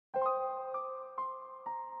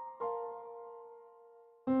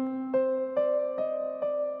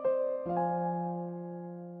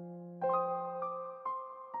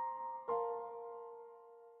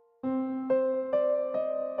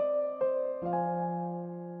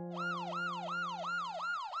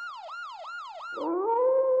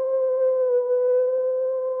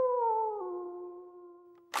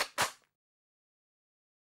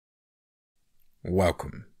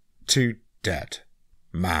Welcome to Dead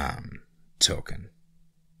Man Talking.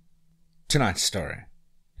 Tonight's story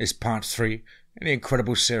is part 3 in the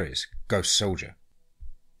incredible series Ghost Soldier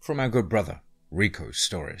from our good brother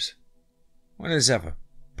RICOstories. When as ever,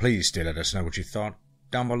 please do let us know what you thought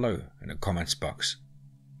down below in the comments box.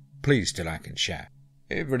 Please do like and share.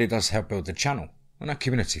 It really does help build the channel and our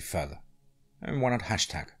community further. And why not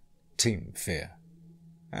hashtag TeamFEAR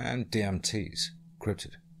and DMT's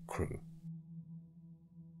Cryptid crew.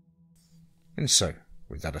 And so,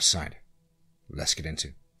 with that aside, let's get into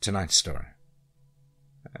tonight's story.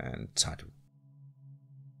 And title: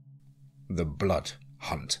 The Blood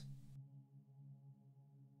Hunt.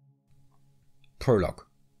 Prologue: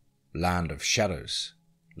 Land of Shadows,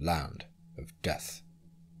 Land of Death.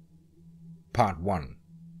 Part 1: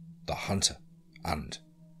 The Hunter and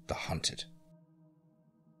the Hunted.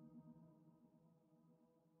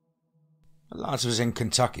 Lance was in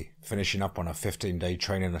Kentucky, finishing up on a 15-day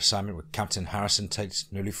training assignment with Captain Harrison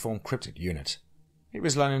Tate's newly formed Cryptid unit. He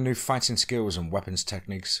was learning new fighting skills and weapons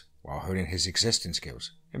techniques, while honing his existing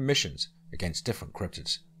skills in missions against different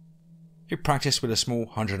cryptids. He practiced with a small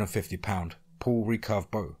 150-pound pull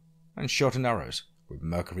recurve bow, and shot and arrows with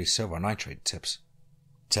mercury silver nitrate tips.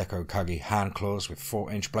 Tekko Kage hand claws with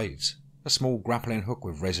 4-inch blades, a small grappling hook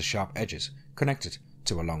with razor-sharp edges connected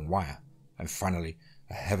to a long wire, and finally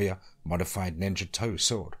a heavier, modified ninja toe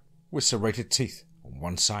sword with serrated teeth on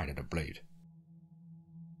one side of the blade.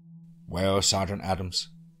 "Well, Sergeant Adams,"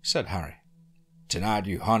 said Harry, "tonight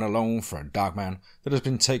you hunt alone for a dog man that has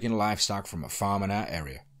been taking livestock from a farm in our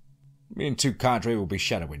area. Me and 2 cadre will be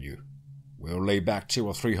shadowing you. We'll lay back 200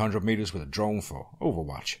 or 300 meters with a drone for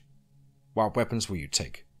overwatch. What weapons will you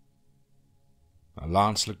take?"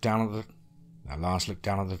 Lance looked down at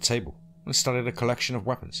the table and studied a collection of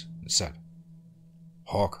weapons and said,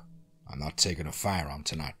 "Hawk, I'm not taking a firearm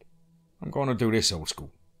tonight. I'm going to do this old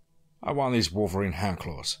school. I want these Wolverine hand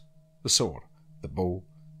claws, the sword, the bow,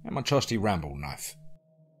 and my trusty Rambo knife."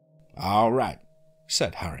 "All right,"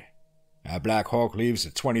 said Harry. "Our Black Hawk leaves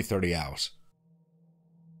at 20-30 hours.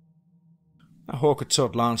 The Hawk had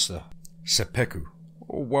taught Lance the seppuku,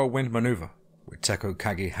 or whirlwind maneuver, with Tekko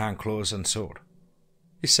Kage hand claws and sword.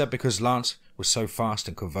 He said because Lance was so fast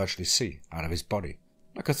and could virtually see out of his body,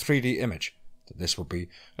 like a 3D image, that this would be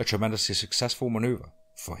a tremendously successful maneuver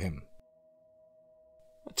for him.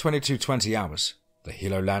 At 22-20 hours, the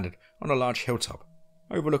helo landed on a large hilltop,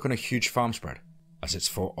 overlooking a huge farm spread, as its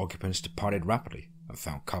 4 occupants departed rapidly and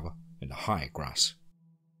found cover in the high grass.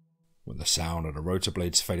 When the sound of the rotor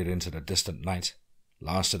blades faded into the distant night,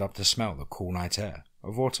 Lance stood up to smell the cool night air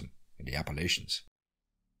of autumn in the Appalachians.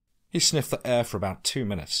 He sniffed the air for about 2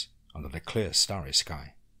 minutes under the clear starry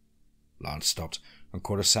sky. Lance stopped and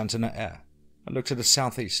caught a scent in the air and looked to the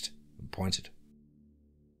southeast and pointed.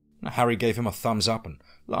 Harry gave him a thumbs up and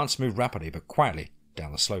Lance moved rapidly but quietly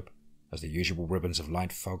down the slope as the usual ribbons of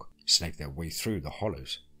light fog snaked their way through the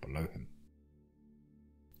hollows below him.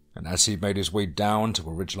 And as he made his way down to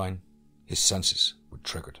a ridgeline, his senses were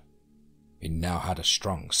triggered. He now had a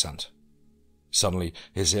strong scent. Suddenly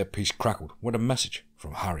his earpiece crackled with a message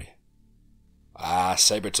from Harry. "Ah,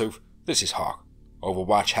 Sabretooth, this is Hawk.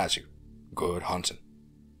 Overwatch has you. Good hunting."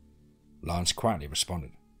 Lance quietly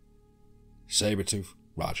responded. "Sabretooth,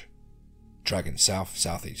 roger. Tracking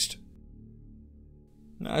south-southeast."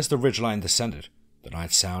 As the ridgeline descended, the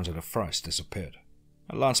night sounds of the forest disappeared,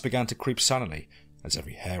 and Lance began to creep silently as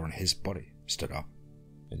every hair on his body stood up.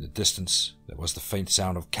 In the distance, there was the faint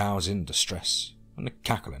sound of cows in distress and the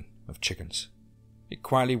cackling of chickens. He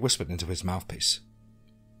quietly whispered into his mouthpiece,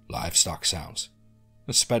 "Livestock sounds,"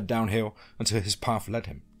 and sped downhill until his path led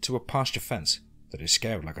him to a pasture fence that he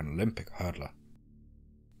scaled like an Olympic hurdler.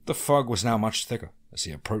 The fog was now much thicker as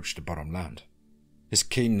he approached the bottom land. His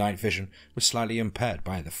keen night vision was slightly impaired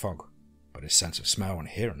by the fog, but his sense of smell and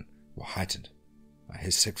hearing were heightened, and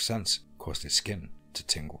his sixth sense caused his skin to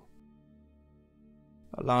tingle.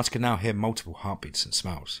 Lance could now hear multiple heartbeats and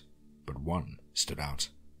smells, but one stood out.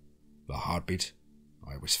 The heartbeat,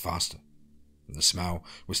 it was faster, and the smell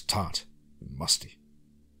was tart and musty.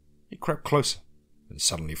 He crept closer and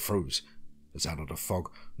suddenly froze as out of the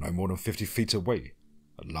fog, no more than 50 feet away,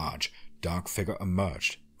 a large, dark figure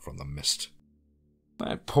emerged from the mist.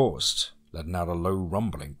 It paused, letting out a low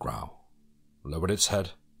rumbling growl, lowered its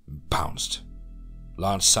head, and pounced.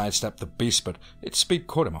 Lance sidestepped the beast, but its speed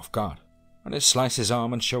caught him off guard, and it sliced his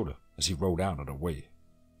arm and shoulder as he rolled out of the way.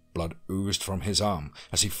 Blood oozed from his arm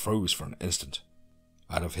as he froze for an instant,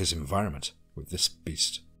 out of his environment with this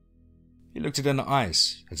beast. He looked it in the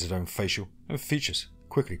eyes as his own facial and features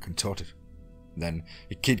quickly contorted. Then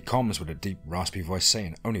he keyed comms with a deep, raspy voice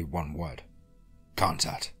saying only one word.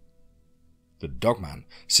 "Contact." The dogman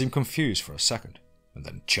seemed confused for a second, and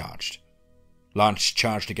then charged. Lance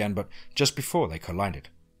charged again, but just before they collided,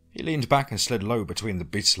 he leaned back and slid low between the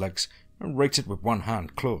beast's legs and raked it with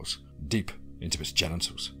one-hand claws deep into its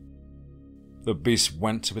genitals. The beast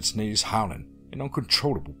went to its knees, howling in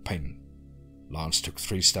uncontrollable pain. Lance took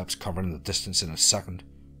 3 steps, covering the distance in a second,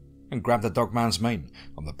 and grabbed the dogman's mane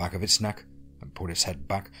on the back of its neck and pulled its head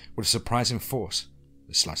back with surprising force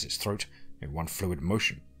to slice its throat in one fluid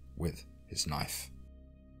motion with his knife.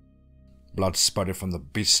 Blood sputtered from the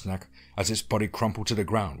beast's neck as its body crumpled to the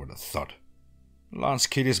ground with a thud. Lance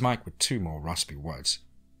keyed his mic with 2 more raspy words.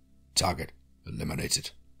 Target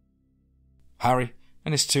eliminated. Harry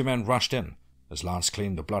and his 2 men rushed in as Lance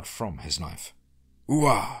cleaned the blood from his knife.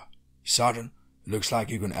 Ooh-ah! Sergeant, looks like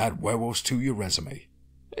you can add werewolves to your resume.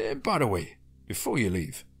 By the way, before you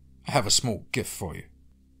leave, I have a small gift for you.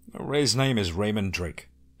 Ray's name is Raymond Drake,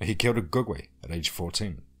 and he killed a Gugway at age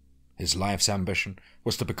 14. His life's ambition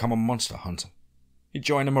was to become a monster hunter. He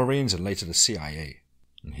joined the Marines and later the CIA,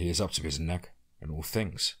 and he is up to his neck in all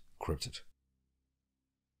things cryptid.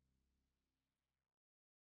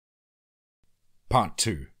 Part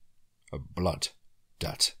 2. A Blood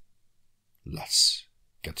Debt. Let's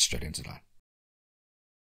get straight into that.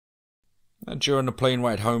 During the plane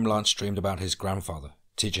ride home, Lance dreamed about his grandfather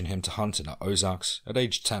teaching him to hunt in the Ozarks at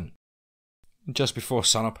age 10. Just before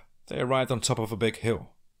sunup, they arrived on top of a big hill,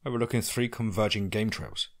 overlooking 3 converging game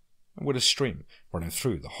trails, and with a stream running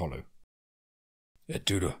through the hollow.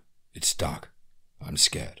 Duda, it's dark. I'm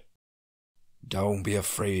scared. Don't be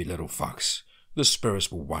afraid, little fox. The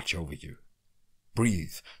spirits will watch over you.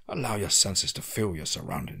 Breathe. Allow your senses to feel your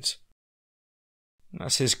surroundings.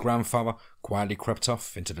 As his grandfather quietly crept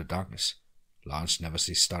off into the darkness, Lance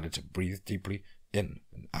Neversee started to breathe deeply in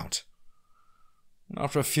and out.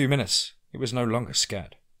 After a few minutes, he was no longer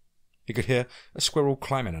scared. He could hear a squirrel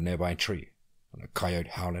climbing a nearby tree and a coyote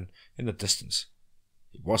howling in the distance.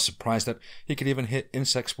 He was surprised that he could even hear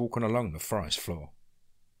insects walking along the forest floor.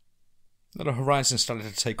 The horizon started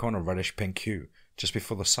to take on a reddish-pink hue just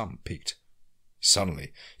before the sun peaked.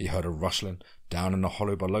 Suddenly, he heard a rustling down in the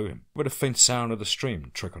hollow below him, with a faint sound of the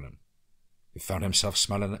stream trickling. He found himself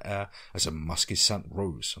smelling the air as a musky scent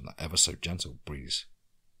rose on the ever-so-gentle breeze.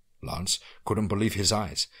 Lance couldn't believe his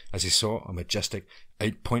eyes as he saw a majestic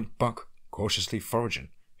 8-point buck cautiously foraging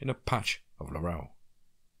in a patch of laurel.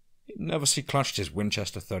 Neversee clutched his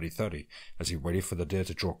Winchester 30-30 as he waited for the deer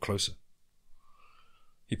to draw closer.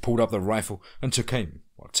 He pulled up the rifle and took aim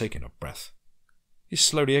while taking a breath. He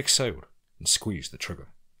slowly exhaled and squeezed the trigger,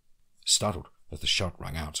 startled as the shot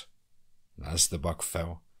rang out. And as the buck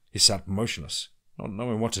fell, he sat motionless, not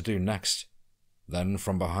knowing what to do next. Then,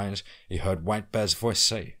 from behind, he heard White Bear's voice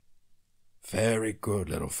say, "Very good,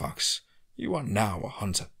 little fox. You are now a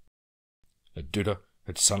hunter." The Duda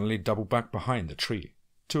had suddenly doubled back behind the tree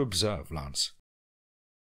to observe Lance.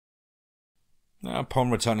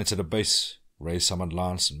 Upon returning to the base, Ray summoned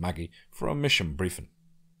Lance and Maggie for a mission briefing.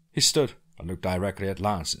 He stood and looked directly at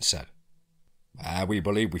Lance and said, "We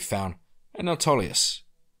believe we found Anatolius.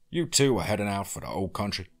 You 2 are heading out for the old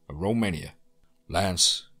country of Romania.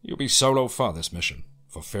 Lance, you'll be solo for this mission,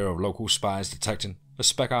 for fear of local spies detecting a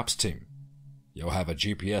Spec Ops team. You'll have a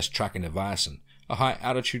GPS tracking device and a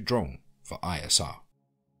high-altitude drone for ISR.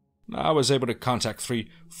 I was able to contact 3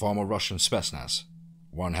 former Russian Spetsnaz,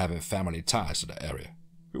 one having family ties to the area,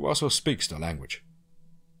 who also speaks the language.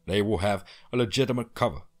 They will have a legitimate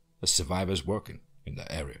cover as survivors working in the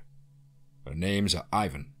area. Their names are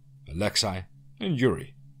Ivan, Alexei, and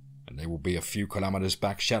Yuri, and they will be a few kilometers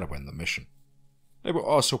back shadowing the mission. They will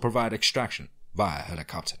also provide extraction via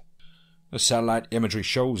helicopter. The satellite imagery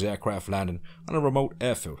shows aircraft landing on a remote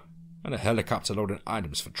airfield and a helicopter loading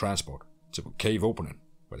items for transport to a cave opening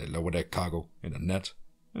where they lower their cargo in a net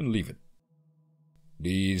and leave it.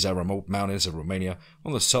 These are remote mountains of Romania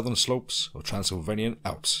on the southern slopes of Transylvanian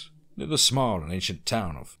Alps, near the small and ancient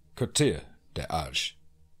town of Cryptid de Aj.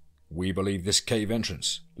 We believe this cave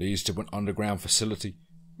entrance leads to an underground facility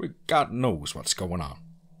where God knows what's going on.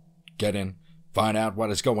 Get in, find out what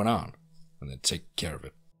is going on, and then take care of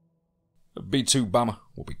it. The B-2 bomber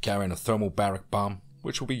will be carrying a thermobaric bomb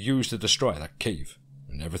which will be used to destroy that cave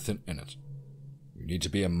and everything in it. You need to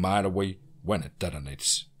be a mile away when it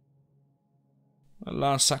detonates."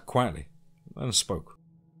 Lance sat quietly, then spoke.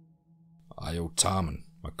 "I owe Tom and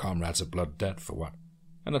my comrades a blood debt for what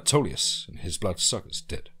Anatolius and his bloodsuckers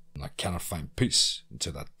did, and I cannot find peace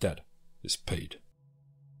until that debt is paid."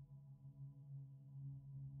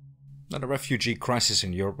 Now, the refugee crisis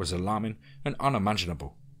in Europe was alarming and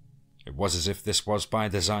unimaginable. It was as if this was by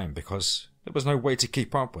design, because there was no way to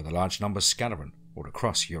keep up with the large numbers scattering all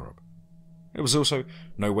across Europe. There was also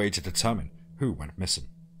no way to determine who went missing.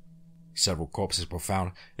 Several corpses were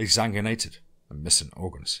found exsanguinated and missing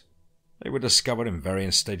organs. They were discovered in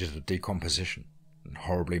varying stages of decomposition and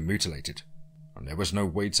horribly mutilated, and there was no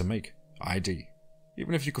way to make ID,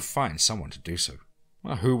 even if you could find someone to do so.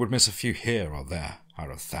 Well, who would miss a few here or there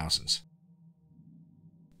out of thousands?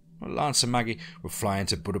 Well, Lance and Maggie would fly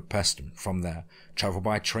into Budapest and from there travel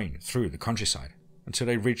by train through the countryside until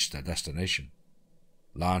they reached their destination.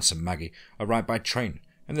 Lance and Maggie arrived by train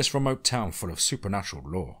in this remote town full of supernatural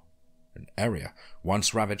lore, an area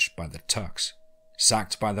once ravaged by the Turks,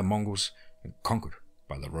 sacked by the Mongols, and conquered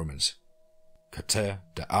by the Romans. Căter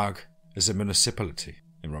de Arg is a municipality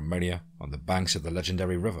in Romania on the banks of the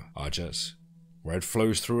legendary river Argeș, where it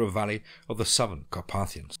flows through a valley of the southern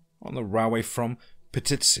Carpathians, on the railway from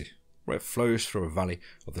Pătiți, where it flows through a valley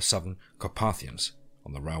of the southern Carpathians,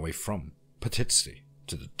 on the railway from Pătiți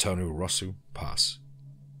to the Târnu Rosu Pass.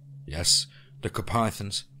 Yes, the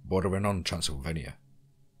Carpathians bordering on Transylvania,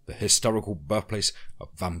 the historical birthplace of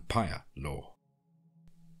vampire lore.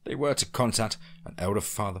 They were to contact an elder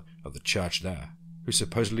father of the church there, who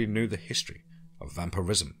supposedly knew the history of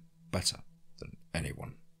vampirism better than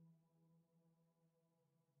anyone.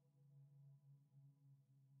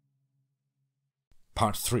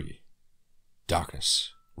 Part 3.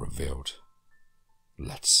 Darkness Revealed.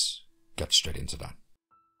 Let's get straight into that.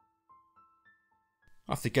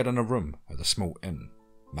 After getting a room at the small inn,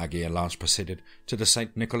 Maggie and Lance proceeded to the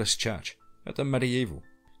St. Nicholas Church at the medieval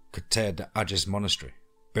Căter de Argeș monastery,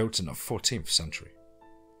 built in the 14th century.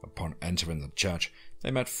 Upon entering the church,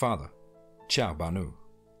 they met Father Ceau Banu,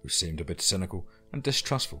 who seemed a bit cynical and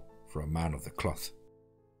distrustful for a man of the cloth.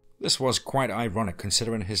 This was quite ironic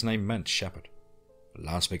considering his name meant shepherd.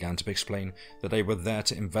 Lance began to explain that they were there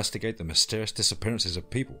to investigate the mysterious disappearances of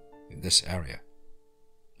people in this area.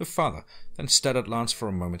 The father then stared at Lance for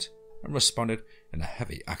a moment and responded in a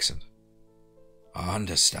heavy accent. "I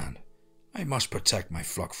understand. I must protect my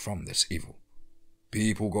flock from this evil.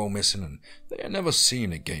 People go missing and they are never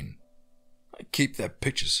seen again. I keep their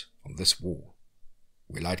pictures on this wall.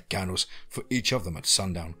 We light candles for each of them at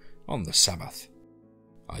sundown on the Sabbath.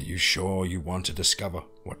 Are you sure you want to discover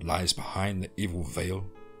what lies behind the evil veil?"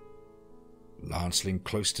 Lance leaned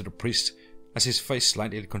close to the priest as his face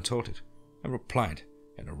slightly contorted and replied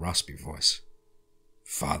in a raspy voice,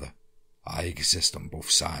 "Father, I exist on both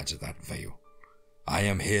sides of that veil. I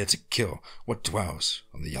am here to kill what dwells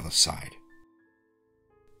on the other side."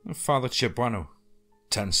 Father Cebuano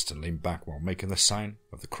tensed and leaned back while making the sign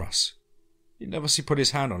of the cross. He nervously put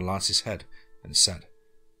his hand on Lance's head and said,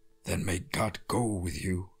 "Then may God go with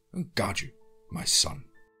you and guard you, my son."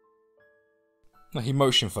 He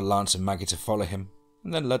motioned for Lance and Maggie to follow him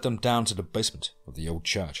and then led them down to the basement of the old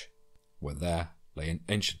church, where there lay an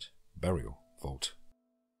ancient burial vault.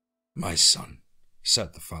 "My son,"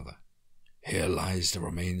 said the father, "here lies the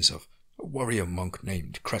remains of a warrior monk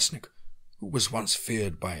named Kresnik, who was once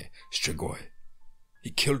feared by Strigoi.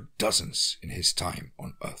 He killed dozens in his time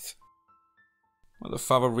on Earth." The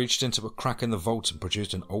father reached into a crack in the vault and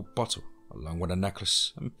produced an old bottle, along with a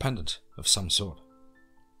necklace and pendant of some sort.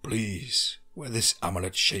 "Please, wear this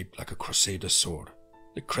amulet shaped like a crusader sword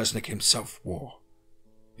that Kresnik himself wore.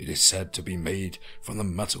 It is said to be made from the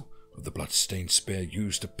metal of the blood-stained spear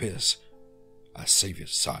used to pierce our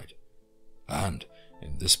Saviour's side, and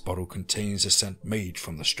in this bottle contains a scent made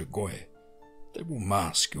from the Strigoi that will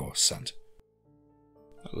mask your scent."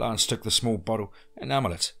 Lance took the small bottle and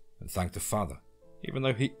amulet and thanked the father, even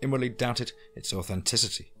though he inwardly doubted its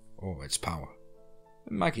authenticity or its power.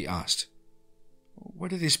 Maggie asked, "Where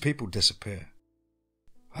did these people disappear?"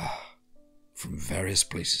 "From various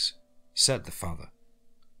places," said the father.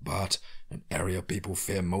 "But an area people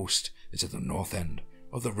fear most is at the north end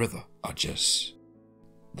of the river Argeș.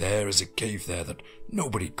 There is a cave there that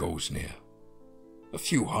nobody goes near. A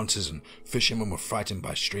few hunters and fishermen were frightened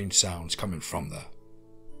by strange sounds coming from there.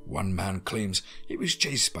 One man claims he was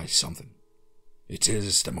chased by something. It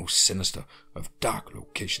is the most sinister of dark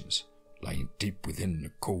locations, lying deep within the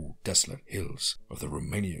cold, desolate hills of the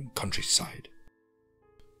Romanian countryside.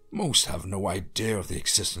 Most have no idea of the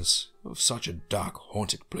existence of such a dark,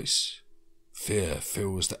 haunted place. Fear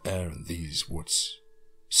fills the air in these woods.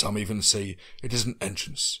 Some even say it is an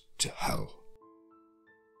entrance to hell."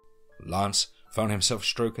 Lance found himself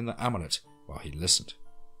stroking the amulet while he listened.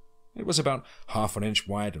 It was about 1/2 inch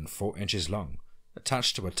wide and 4 inches long,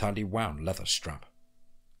 attached to a tightly wound leather strap.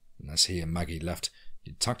 And as he and Maggie left,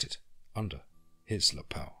 he tucked it under his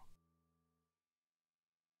lapel.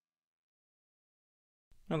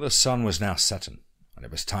 The sun was now setting, and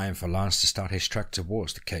it was time for Lance to start his trek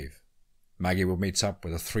towards the cave. Maggie would meet up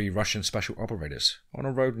with the 3 Russian special operators on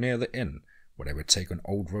a road near the inn, where they would take an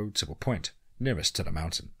old road to a point nearest to the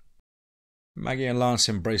mountain. Maggie and Lance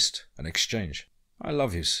embraced and exchanged "I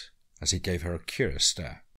love yous" as he gave her a curious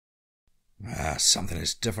stare. Something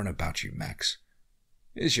is different about you, Max.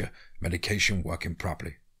 Is your medication working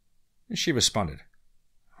properly?" And she responded,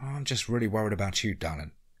 "I'm just really worried about you,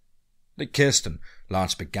 darling." They kissed and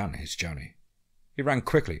Lance began his journey. He ran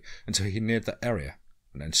quickly until he neared the area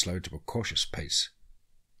and then slowed to a cautious pace.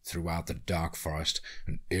 Throughout the dark forest,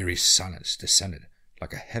 an eerie silence descended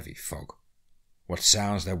like a heavy fog. What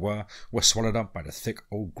sounds there were swallowed up by the thick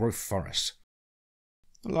old-growth forest.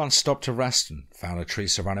 Lance stopped to rest and found a tree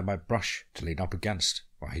surrounded by brush to lean up against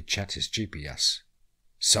while he checked his GPS.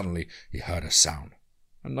 Suddenly he heard a sound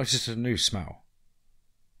and noticed a new smell.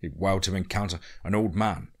 He whirled to encounter an old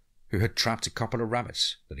man who had trapped a couple of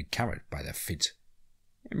rabbits that he carried by their feet.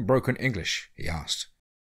 In broken English, he asked,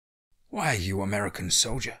 "Why are you American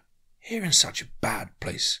soldier here in such a bad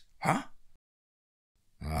place, huh?"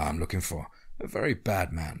 "I'm looking for a very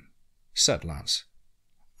bad man," said Lance.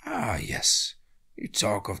 "Ah, yes. You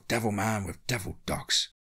talk of devil man with devil dogs."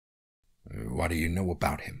 "What do you know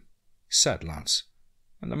about him?" said Lance.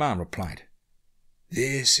 And the man replied,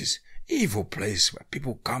 "This is evil place where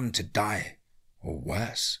people come to die, or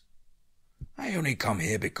worse. I only come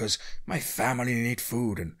here because my family need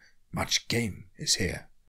food and much game is here.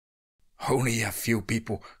 Only a few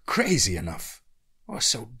people crazy enough or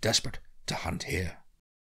so desperate to hunt here."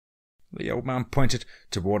 The old man pointed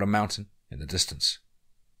toward a mountain in the distance.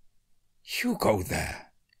 "You go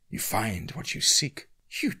there. You find what you seek.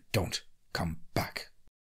 You don't come back."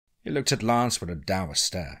 He looked at Lance with a dour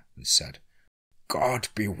stare and said, "God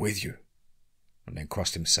be with you," and then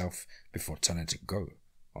crossed himself before turning to go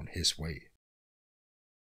on his way.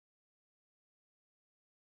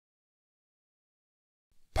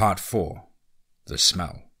 Part 4. The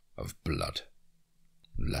Smell of Blood.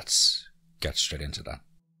 Let's get straight into that.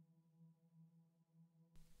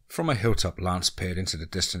 From a hilltop, Lance peered into the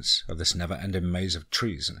distance of this never-ending maze of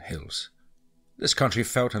trees and hills. This country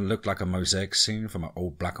felt and looked like a mosaic scene from an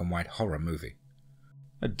old black-and-white horror movie.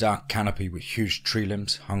 A dark canopy with huge tree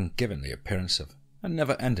limbs hung, giving the appearance of a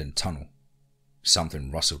never-ending tunnel.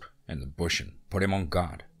 Something rustled in the bush and put him on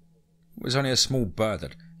guard. It was only a small bird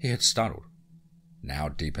that he had startled. Now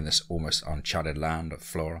deep in this almost uncharted land of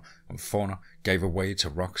flora and fauna gave way to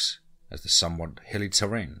rocks as the somewhat hilly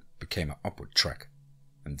terrain became an upward trek,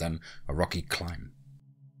 and then a rocky climb.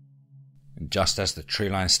 And just as the tree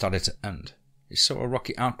line started to end, he saw a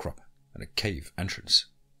rocky outcrop and a cave entrance.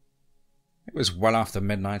 It was well after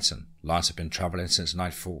midnight and Lance had been travelling since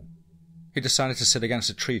nightfall. He decided to sit against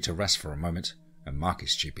a tree to rest for a moment and mark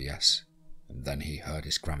his GPS, and then he heard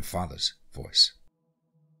his grandfather's voice.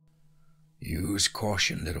 "Use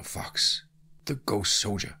caution, little fox. The ghost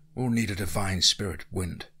soldier will need a divine spirit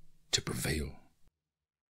wind to prevail."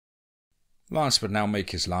 Lance would now make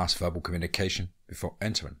his last verbal communication before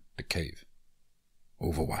entering the cave.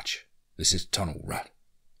 "Overwatch. This is Tunnel Rat.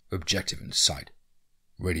 Objective in sight.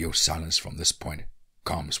 Radio silence from this point.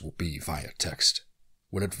 Comms will be via text.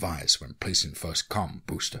 Will advise when placing first comm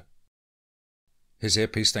booster." His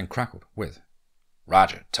earpiece then crackled with,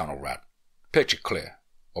 "Roger, Tunnel Rat. Picture clear.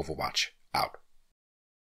 Overwatch. Out."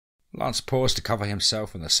 Lance paused to cover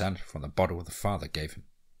himself in the scent from the bottle the father gave him,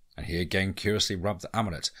 and he again curiously rubbed the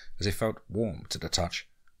amulet as he felt warm to the touch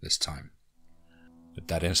this time. At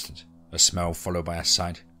that instant, a smell followed by a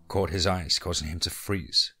sight caught his eyes, causing him to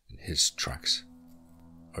freeze in his tracks.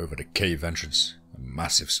 Over the cave entrance, a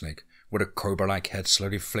massive snake with a cobra-like head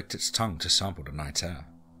slowly flicked its tongue to sample the night air.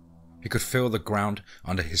 He could feel the ground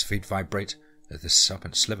under his feet vibrate as the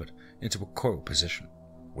serpent slithered into a coiled position,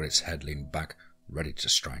 with its head leaned back, ready to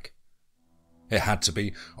strike. It had to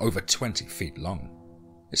be over 20 feet long.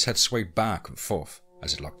 Its head swayed back and forth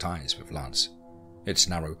as it locked eyes with Lance, its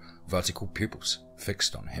narrow, vertical pupils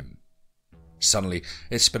fixed on him. Suddenly,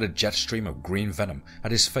 it spit a jet stream of green venom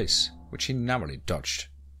at his face, which he narrowly dodged.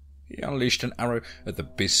 He unleashed an arrow at the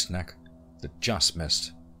beast's neck that just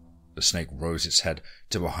missed. The snake rose its head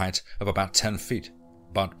to a height of about 10 feet,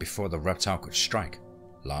 but before the reptile could strike,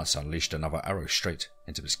 Lance unleashed another arrow straight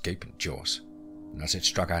into its gaping jaws, and as it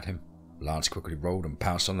struck at him, Lance quickly rolled and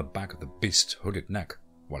pounced on the back of the beast's hooded neck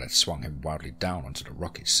while it swung him wildly down onto the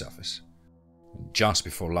rocky surface. And just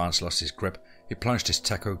before Lance lost his grip, he plunged his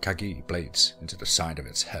Teko Kagi blades into the side of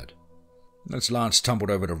its head. As Lance tumbled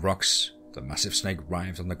over the rocks, the massive snake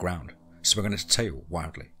writhed on the ground, swinging its tail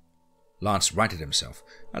wildly. Lance righted himself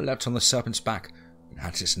and leapt on the serpent's back and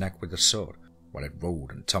hacked its neck with the sword, while it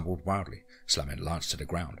rolled and tumbled wildly, slamming Lance to the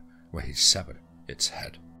ground, where he severed its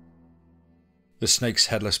head. The snake's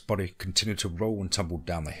headless body continued to roll and tumble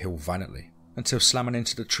down the hill violently, until slamming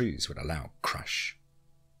into the trees with a loud crash.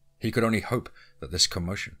 He could only hope that this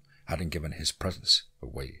commotion hadn't given his presence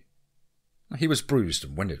away. He was bruised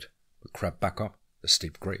and winded, but crept back up the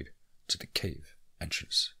steep grade to the cave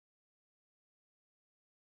entrance.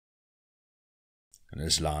 And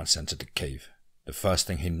as Lance entered the cave, the first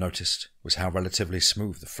thing he noticed was how relatively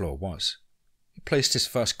smooth the floor was. He placed his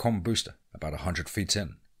first comm booster about 100 feet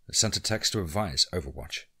in and sent a text to advise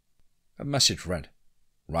Overwatch. A message read,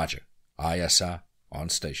 "Roger, ISR on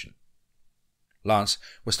station." Lance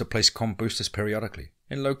was to place comm boosters periodically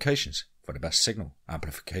in locations for the best signal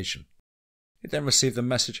amplification. He then received a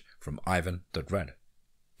message from Ivan that read,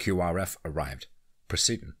 "QRF arrived,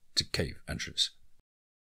 proceeding to cave entrance."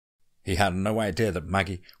 He had no idea that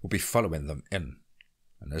Maggie would be following them in,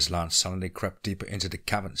 and as Lance suddenly crept deeper into the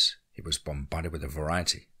caverns, he was bombarded with a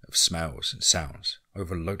variety of smells and sounds,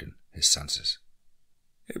 overloading his senses.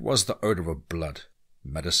 It was the odor of blood,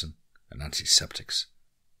 medicine, and antiseptics.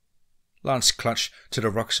 Lance clutched to the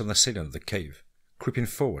rocks on the ceiling of the cave, creeping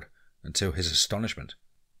forward until his astonishment,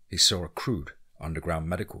 he saw a crude underground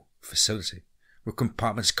medical facility with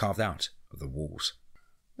compartments carved out of the walls.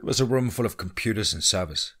 It was a room full of computers and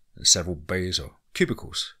servers, and several bays or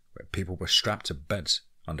cubicles where people were strapped to beds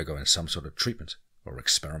undergoing some sort of treatment or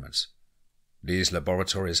experiments. These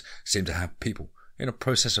laboratories seemed to have people in a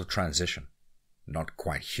process of transition, not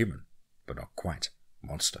quite human, but not quite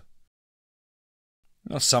monster.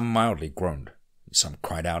 Some mildly groaned, and some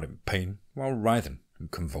cried out in pain while writhing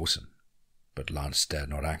and convulsing, but Lance dared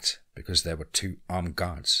not act because there were 2 armed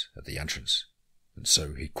guards at the entrance, and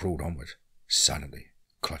so he crawled onward, silently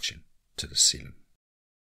clutching to the ceiling.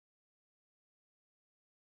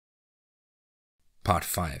 Part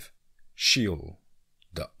 5. Sheol,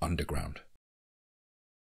 the Underground.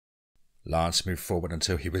 Lance moved forward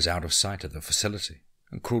until he was out of sight of the facility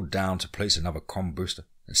and crawled down to place another comm booster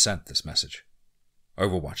and sent this message.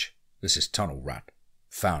 Overwatch, this is Tunnel Rat.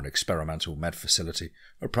 Found experimental med facility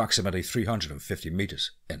approximately 350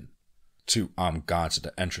 meters in. 2 armed guards at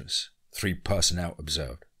the entrance. 3 personnel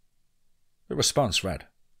observed. The response read,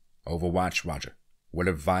 Overwatch, Roger. Will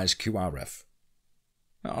advise QRF.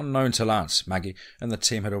 Unknown to Lance, Maggie and the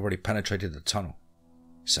team had already penetrated the tunnel.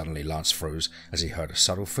 Suddenly Lance froze as he heard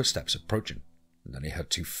subtle footsteps approaching, and then he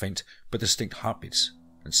heard 2 faint but distinct heartbeats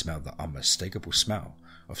and smelled the unmistakable smell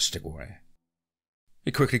of Stigore.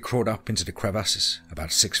 He quickly crawled up into the crevasses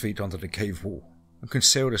about 6 feet under the cave wall and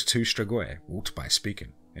concealed as 2 Strigoi walked by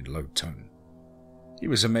speaking in low tone. He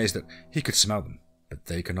was amazed that he could smell them, but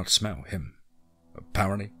they could not smell him.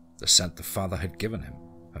 Apparently, the scent the father had given him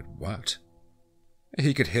had worked.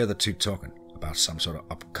 He could hear the 2 talking about some sort of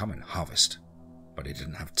upcoming harvest, but he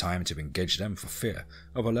didn't have time to engage them for fear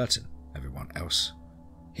of alerting everyone else.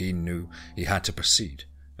 He knew he had to proceed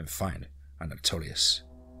and find Anatolius.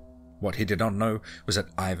 What he did not know was that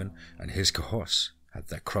Ivan and his cohorts had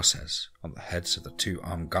their crosshairs on the heads of the 2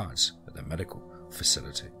 armed guards at the medical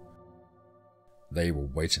facility. They were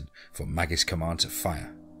waiting for Maggie's command to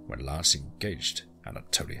fire when Lance engaged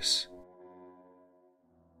Anatolius.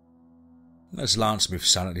 As Lance moved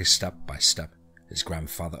silently step by step, his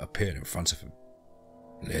grandfather appeared in front of him.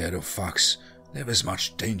 Little fox, there is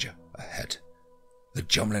much danger ahead. The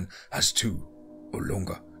Jumlin has 2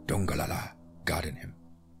 Olunga Dongalala guarding him.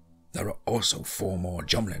 There are also 4 more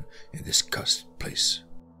Jumlin in this cursed place.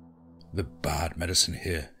 The bad medicine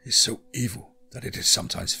here is so evil that it is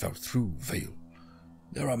sometimes felt through veil.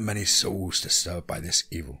 There are many souls disturbed by this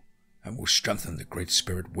evil, and will strengthen the great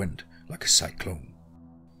spirit wind like a cyclone.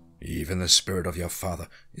 Even the spirit of your father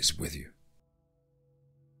is with you.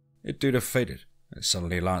 It did have faded, and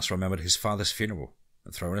suddenly Lance remembered his father's funeral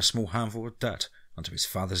and throwing a small handful of dirt onto his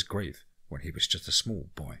father's grave when he was just a small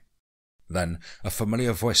boy. Then a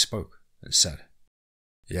familiar voice spoke and said,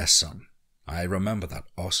 Yes, son, I remember that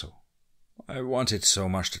also. I wanted so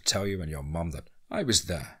much to tell you and your mom that I was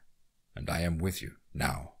there, and I am with you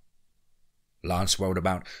now. Lance whirled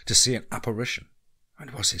about to see an apparition, and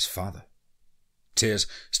it was his father. Tears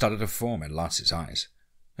started to form in Lance's eyes,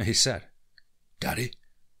 and he said, Daddy,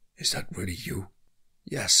 is that really you?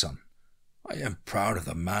 Yes, son. I am proud of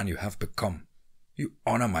the man you have become. You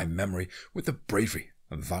honor my memory with the bravery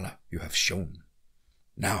and valor you have shown.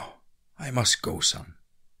 Now, I must go, son,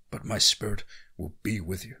 but my spirit will be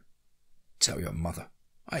with you. Tell your mother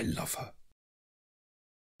I love her.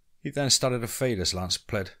 He then started to fade as Lance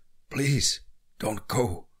pled, Please, don't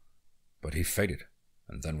go. But he faded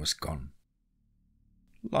and then was gone.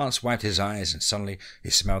 Lance wiped his eyes and suddenly he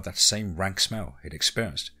smelled that same rank smell he'd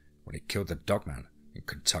experienced when he killed the dogman in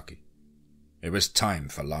Kentucky. It was time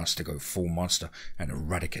for Lance to go full monster and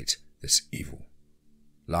eradicate this evil.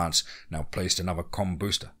 Lance now placed another comm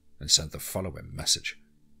booster and sent the following message.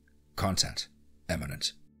 Contact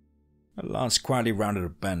imminent. Lance quietly rounded a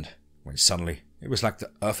bend, when suddenly it was like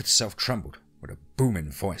the earth itself trembled, when a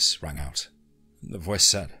booming voice rang out. The voice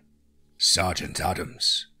said, "Sergeant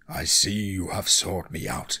Adams, I see you have sought me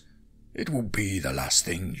out. It will be the last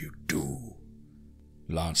thing you do."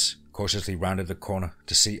 Lance cautiously rounded the corner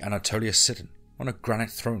to see Anatolia sitting on a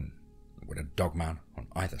granite throne with a dogman on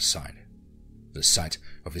either side. The sight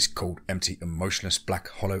of his cold, empty, emotionless black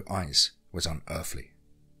hollow eyes was unearthly.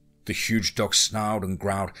 The huge dogs snarled and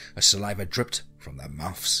growled as saliva dripped from their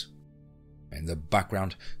mouths. In the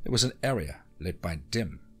background there was an area lit by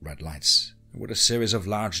dim red lights, and with a series of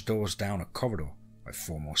large doors down a corridor where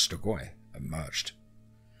 4 more Strigoi emerged.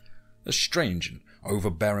 A strange and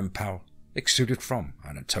overbearing power exuded from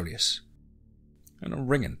Anatolius, and a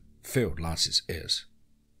ringing filled Lance's ears.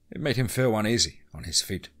 It made him feel uneasy on his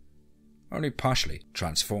feet. Only partially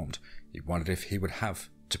transformed, he wondered if he would have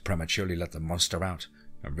to prematurely let the monster out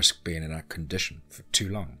and risk being in that condition for too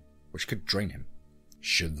long, which could drain him.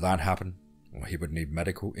 Should that happen, or he would need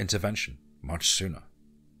medical intervention much sooner.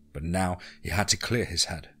 But now he had to clear his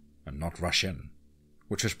head and not rush in,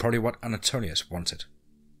 which was probably what Anatolius wanted.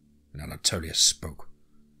 And Anatolius spoke.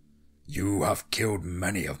 "You have killed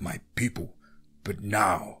many of my people, but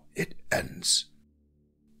now it ends."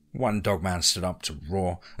 One dogman stood up to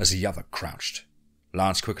roar as the other crouched.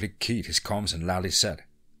 Lance quickly keyed his comms and loudly said,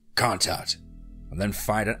 "Contact," and then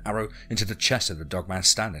fired an arrow into the chest of the dogman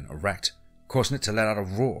standing erect, causing it to let out a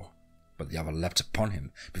roar, but the other leapt upon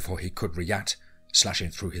him before he could react,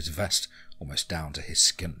 slashing through his vest almost down to his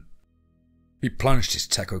skin. He plunged his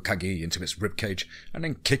Teko Kagi into its ribcage and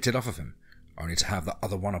then kicked it off of him, only to have the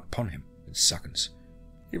other one upon him in seconds.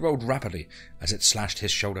 He rolled rapidly as it slashed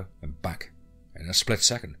his shoulder and back. In a split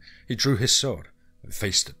second, he drew his sword and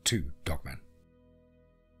faced the 2 dogmen.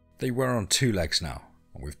 They were on 2 legs now,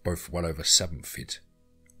 and with both well over 7 feet.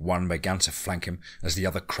 One began to flank him as the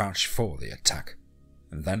other crouched for the attack.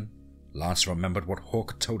 And then Lance remembered what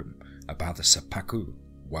Hawk had told him about the Seppuku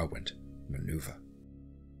whirlwind maneuver.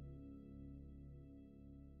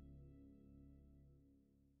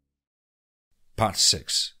 Part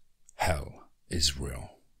 6. Hell is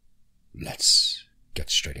real. Let's get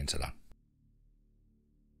straight into that.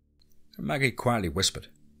 Maggie quietly whispered,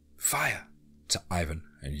 "Fire!" to Ivan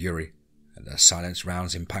and Yuri, and their silence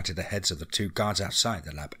rounds impacted the heads of the 2 guards outside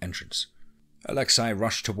the lab entrance. Alexei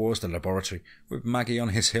rushed towards the laboratory with Maggie on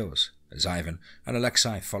his heels, as Ivan and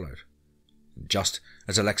Alexei followed. Just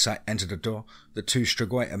as Alexei entered the door, the 2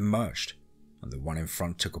 Strigoi emerged, and the one in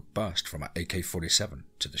front took a burst from an AK-47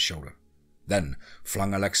 to the shoulder, then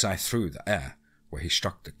flung Alexei through the air, where he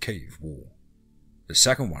struck the cave wall. The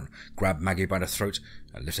second one grabbed Maggie by the throat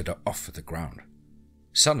and lifted her off the ground.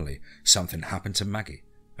 Suddenly, something happened to Maggie,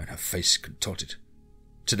 and her face contorted.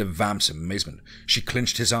 To the vamp's amazement, she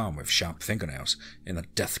clenched his arm with sharp fingernails in a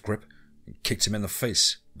death grip and kicked him in the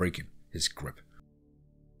face, breaking his grip.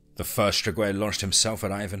 The first Strigoi launched himself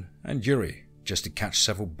at Ivan and Yuri just to catch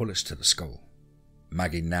several bullets to the skull.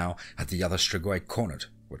 Maggie now had the other Strigoi cornered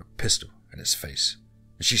with a pistol in his face,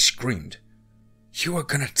 and she screamed, "You are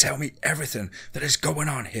going to tell me everything that is going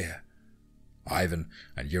on here." Ivan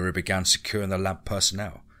and Yuri began securing the lab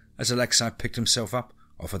personnel as Alexei picked himself up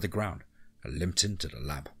off of the ground and limped into the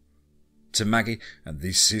lab. To Maggie and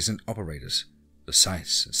these seasoned operators, the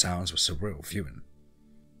sights and sounds were surreal viewing.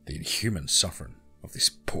 The inhuman suffering of these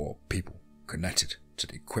poor people connected to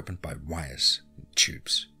the equipment by wires and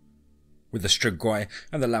tubes. With the Strigoi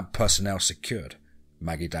and the lab personnel secured,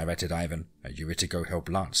 Maggie directed Ivan and Yuri to go help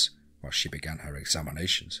Lance while she began her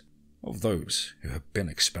examinations of those who had been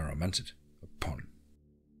experimented upon.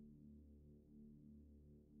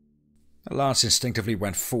 Lance instinctively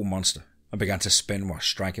went full monster and began to spin while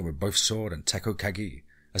striking with both sword and Teko Kagi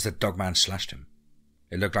as the dogman slashed him.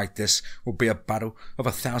 It looked like this would be a battle of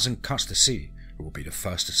 1,000 cuts to see who would be the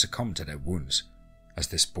first to succumb to their wounds, as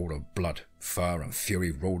this ball of blood, fur and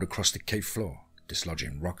fury rolled across the cave floor,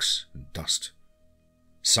 dislodging rocks and dust.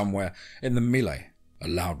 Somewhere in the melee, a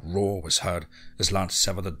loud roar was heard as Lance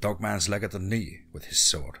severed the dogman's leg at the knee with his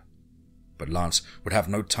sword. But Lance would have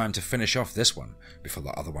no time to finish off this one before the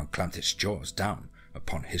other one clamped its jaws down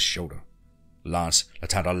upon his shoulder. Lance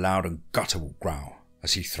let out a loud and guttural growl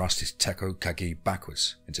as he thrust his Teko Kagi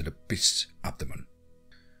backwards into the beast's abdomen.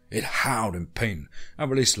 It howled in pain and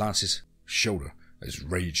released Lance's shoulder as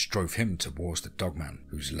rage drove him towards the dogman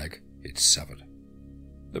whose leg it severed.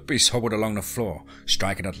 The beast hobbled along the floor,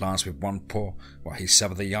 striking at Lance with one paw while he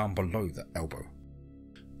severed the arm below the elbow.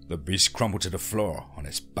 The beast crumpled to the floor on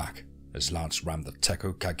its back as Lance rammed the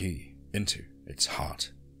Teko Kagi into its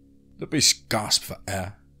heart. The beast gasped for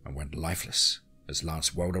air and went lifeless as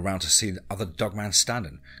Lance whirled around to see the other dogman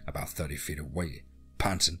standing about 30 feet away,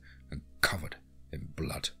 panting and covered in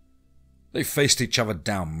blood. They faced each other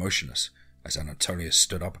down motionless as Anatolius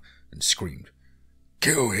stood up and screamed,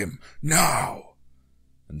 "Kill him, now!"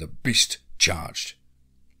 And the beast charged.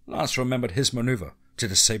 Lance remembered his maneuver to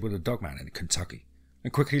disable the dogman in Kentucky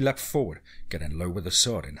and quickly leapt forward, getting low with the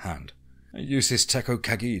sword in hand, and used his Teko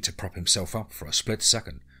Kagi to prop himself up for a split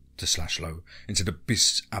second to slash low into the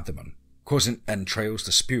beast's abdomen, causing entrails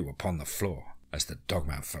to spew upon the floor as the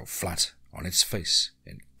dogman fell flat on its face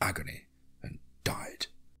in agony and died.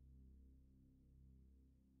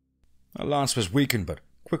 Lance was weakened but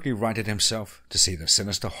quickly righted himself to see the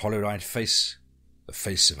sinister hollow-eyed face, the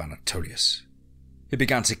face of Anatolius. He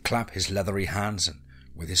began to clap his leathery hands and,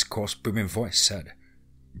 with his coarse booming voice, said,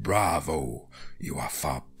 "Bravo! You are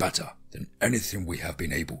far better than anything we have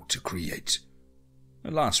been able to create."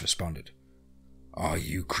 And Lance responded, "All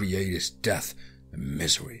you create is death and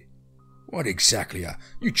misery. What exactly are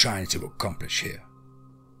you trying to accomplish here?"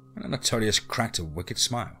 And Anatolius cracked a wicked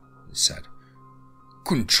smile and said,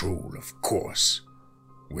 "Control, of course.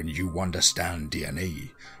 When you understand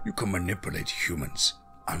DNA, you can manipulate humans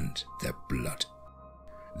and their blood.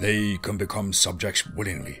 They can become subjects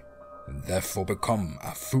willingly, and therefore become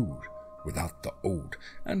our food without the old,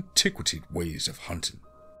 antiquated ways of hunting."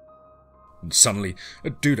 And suddenly a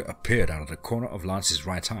dude appeared out of the corner of Lance's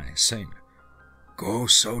right eye, saying, "Go,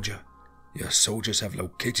 soldier. Your soldiers have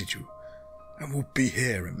located you, and will be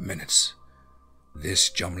here in minutes. This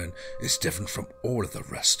Jumlin is different from all of the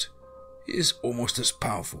rest. He is almost as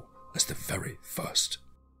powerful as the very first."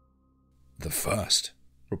 "The first?"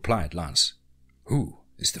 replied Lance. "Who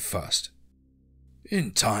is the first?"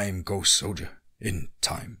 "In time, Ghost Soldier, in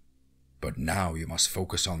time. But now you must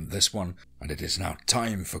focus on this one, and it is now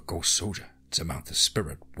time for Ghost Soldier to mount the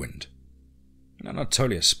spirit wind." And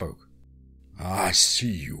Anatolius spoke. "I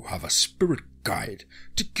see you have a spirit guide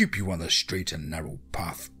to keep you on the straight and narrow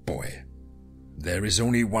path, boy. There is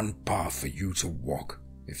only one path for you to walk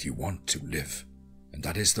if you want to live, and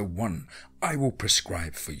that is the one I will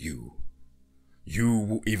prescribe for you. You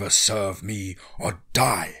will either serve me or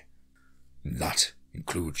die. That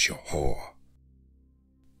includes your whore."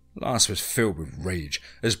 Lance was filled with rage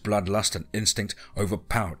as bloodlust and instinct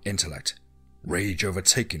overpowered intellect, rage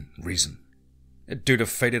overtaking reason. Duda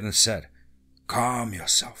faded and said, "Calm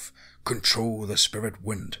yourself. Control the spirit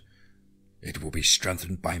wind. It will be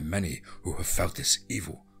strengthened by many who have felt this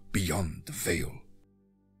evil beyond the veil."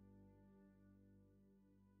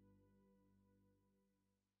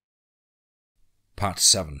 Part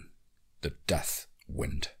 7. The Death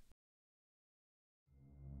Wind.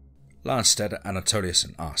 Lance stared at Anatolius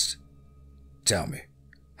and asked, "Tell me,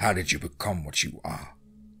 how did you become what you are?"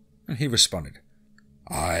 And he responded,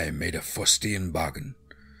 "I made a Faustian bargain.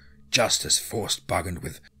 Just as Faust bargained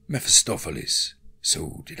with Mephistopheles,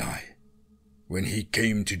 so did I. When he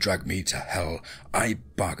came to drag me to hell, I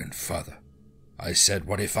bargained further. I said,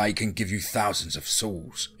 what if I can give you thousands of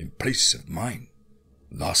souls in place of mine?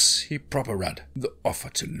 Thus he proper read the offer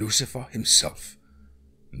to Lucifer himself,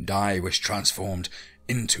 and I was transformed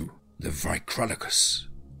into the Vricrolicus.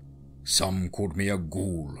 Some called me a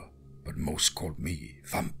ghoul, but most called me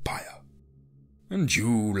vampire. And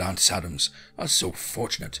you, Lance Adams, are so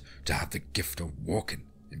fortunate to have the gift of walking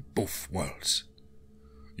in both worlds.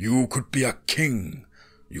 You could be a king.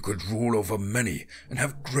 You could rule over many and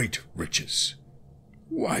have great riches.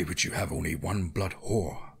 Why would you have only one blood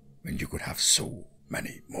whore when you could have so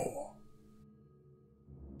many more?"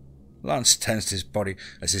 Lance tensed his body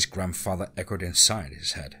as his grandfather echoed inside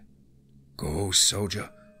his head. "Go,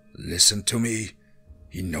 soldier, listen to me.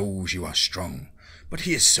 He knows you are strong, but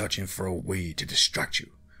he is searching for a way to distract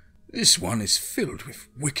you. This one is filled with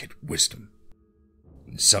wicked wisdom."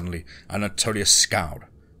 And suddenly Anatolius scowled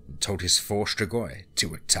and told his 4 Strigoi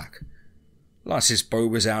to attack. Lance's bow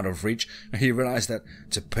was out of reach, and he realized that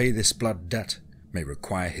to pay this blood debt may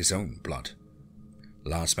require his own blood.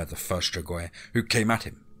 Lance met the first Strigoi, who came at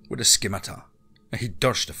him with a scimitar, and he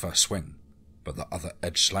dodged the first swing, but the other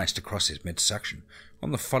edge sliced across his midsection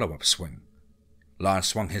on the follow-up swing. Lance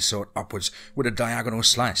swung his sword upwards with a diagonal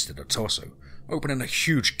slice to the torso, opening a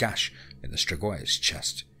huge gash in the Strigoi's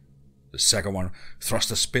chest. The second one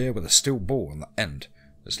thrust a spear with a steel ball on the end.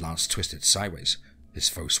 As Lance twisted sideways, his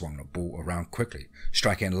foe swung the ball around quickly,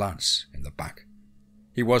 striking Lance in the back.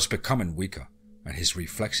 He was becoming weaker, and his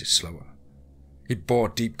reflexes slower. He bore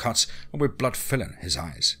deep cuts and with blood filling his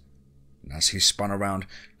eyes. And as he spun around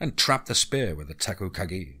and trapped the spear with the Teko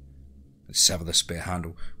Kagi, and severed the spear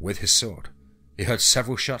handle with his sword, he heard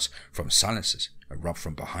several shots from silencers erupt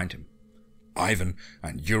from behind him. Ivan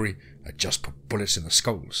and Yuri had just put bullets in the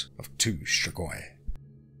skulls of 2 Strigoi.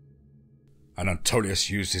 Anatolius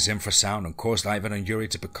used his infrasound and caused Ivan and Yuri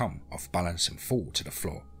to become off balance and fall to the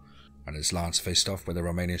floor, and as Lance faced off with the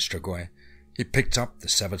remaining Strigoi, he picked up the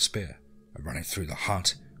severed spear and ran it through the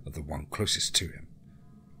heart of the one closest to him.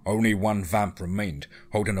 Only one vamp remained,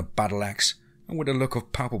 holding a battle axe and with a look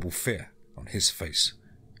of palpable fear on his face.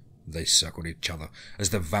 They circled each other as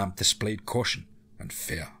the vamp displayed caution and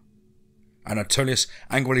fear. Anatolius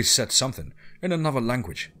angrily said something in another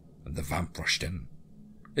language, and the vamp rushed in.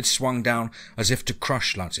 It swung down as if to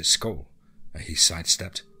crush Lance's skull, and he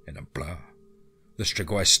sidestepped in a blur. The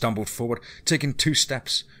Strigoi stumbled forward, taking 2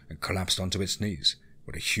 steps, and collapsed onto its knees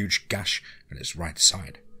with a huge gash in its right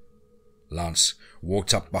side. Lance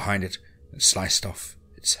walked up behind it and sliced off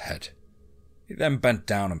its head. He then bent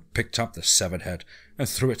down and picked up the severed head and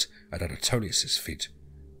threw it at Anatolius' feet.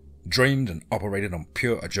 Drained and operated on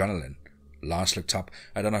pure adrenaline, Lance looked up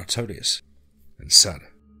at Anatolius and said,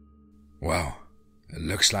 "Well, it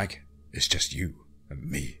looks like it's just you and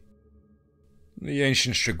me." The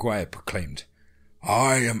ancient Strigoi proclaimed,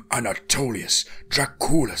 "I am Anatolius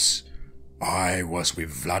Draculus. I was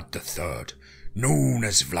with Vlad III, known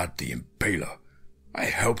as Vlad the Impaler. I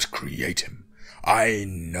helped create him. I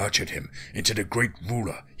nurtured him into the great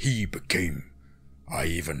ruler he became. I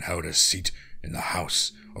even held a seat in the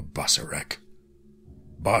house of Basarek.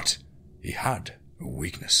 But he had a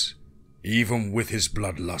weakness. Even with his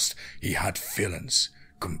bloodlust, he had feelings,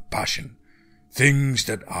 compassion, things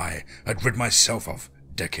that I had rid myself of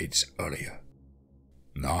decades earlier.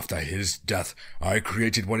 After his death, I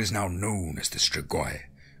created what is now known as the Strigoi,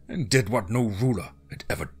 and did what no ruler had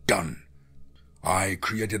ever done. I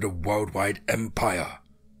created a worldwide empire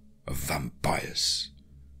of vampires."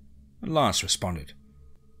 Lance responded,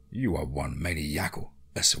 "You are one maniacal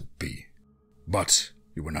SOB, but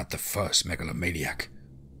you were not the first megalomaniac.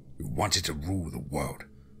 You wanted to rule the world,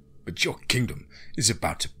 but your kingdom is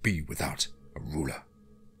about to be without a ruler."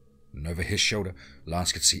 And over his shoulder,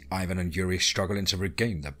 Lance could see Ivan and Yuri struggling to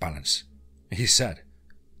regain their balance. He said,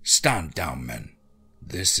 "Stand down, men.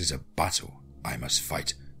 This is a battle I must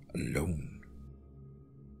fight alone."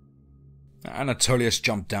 Anatolius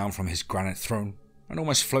jumped down from his granite throne and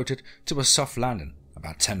almost floated to a soft landing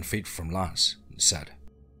about 10 feet from Lance and said,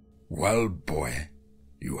 "Well, boy,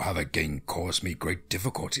 you have again caused me great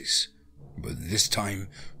difficulties, but this time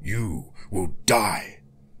you will die."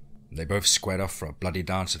 They both squared off for a bloody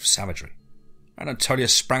dance of savagery.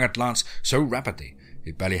 Anatolius sprang at Lance so rapidly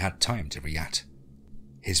he barely had time to react.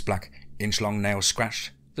 His black, inch-long nail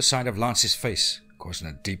scratched the side of Lance's face, causing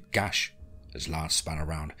a deep gash as Lance span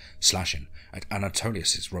around, slashing at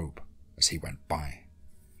Anatolius' robe as he went by.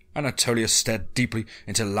 Anatolius stared deeply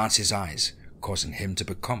into Lance's eyes, causing him to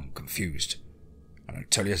become confused.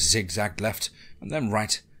 Anatolius zigzagged left and then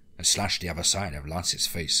right and slashed the other side of Lance's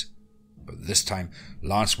face. But this time,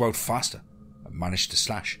 Lance whirled faster and managed to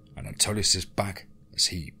slash Anatolius' back as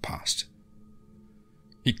he passed.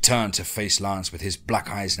 He turned to face Lance with his black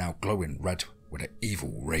eyes now glowing red with an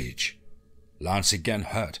evil rage. Lance again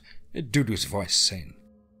heard Idudu's voice saying,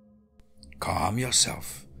 "Calm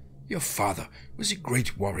yourself. Your father was a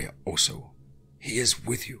great warrior also. He is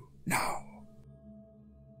with you now."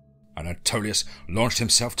 Anatolius launched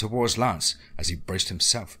himself towards Lance as he braced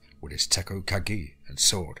himself with his Teko Kagi and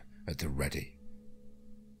sword at the ready.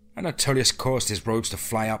 Anatolius caused his robes to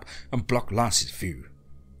fly up and block Lance's view.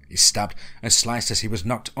 He stabbed and sliced as he was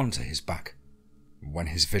knocked onto his back. When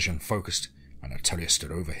his vision focused, Anatolius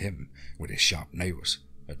stood over him with his sharp nails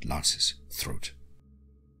at Lance's throat.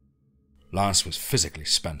 Lance was physically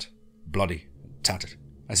spent, bloody and tattered,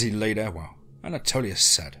 as he lay there while Anatolius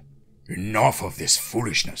said, "Enough of this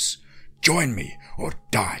foolishness. Join me or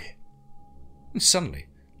die." And suddenly,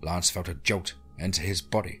 Lance felt a jolt enter his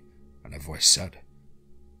body, and a voice said,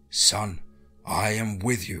 "Son, I am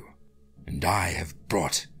with you, and I have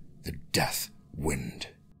brought the death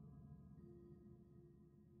wind."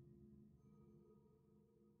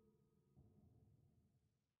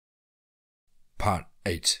 Part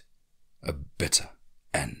 8. A bitter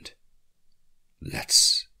end.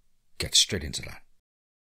 Let's get straight into that.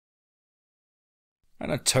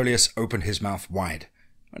 Anatolius opened his mouth wide,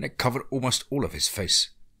 and it covered almost all of his face.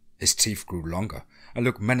 His teeth grew longer and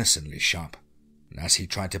looked menacingly sharp, and as he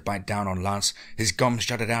tried to bite down on Lance, his gums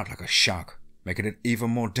jutted out like a shark, making it even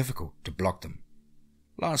more difficult to block them.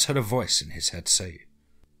 Lance heard a voice in his head say,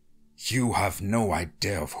 "You have no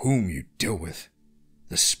idea of whom you deal with.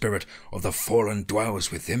 The spirit of the fallen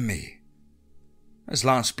dwells within me." As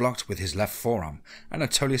Lance blocked with his left forearm,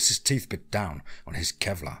 Anatolius' teeth bit down on his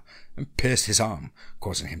Kevlar and pierced his arm,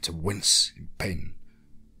 causing him to wince in pain.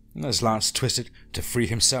 As Lance twisted to free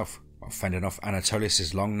himself while fending off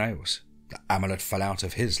Anatolius' long nails, the amulet fell out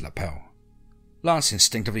of his lapel. Lance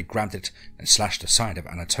instinctively grabbed it and slashed the side of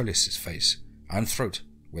Anatolius' face and throat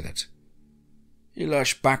with it. He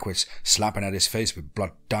lurched backwards, slapping at his face with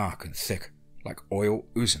blood dark and thick, like oil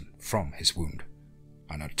oozing from his wound.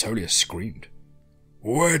 Anatolius screamed.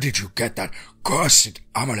 "Where did you get that cursed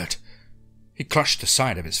amulet?" He clutched the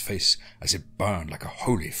side of his face as it burned like a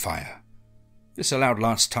holy fire. This allowed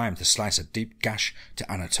Lance time to slice a deep gash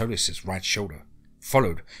to Anatolius' right shoulder,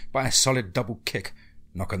 followed by a solid double kick,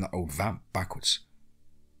 knocking the old vamp backwards.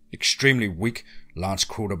 Extremely weak, Lance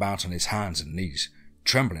crawled about on his hands and knees,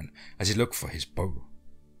 trembling as he looked for his bow.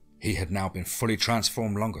 He had now been fully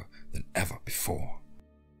transformed longer than ever before.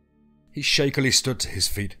 He shakily stood to his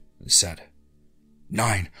feet and said,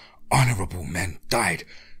 9 honorable men died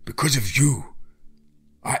because of you.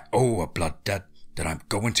 I owe a blood debt that I'm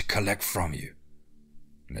going to collect from you.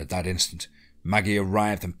 And at that instant, Maggie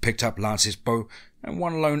arrived and picked up Lance's bow and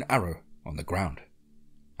one lone arrow on the ground.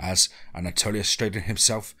 As Anatolius straightened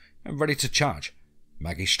himself and ready to charge,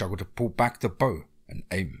 Maggie struggled to pull back the bow and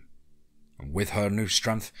aim. And with her new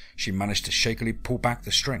strength, she managed to shakily pull back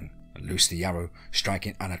the string and loose the arrow,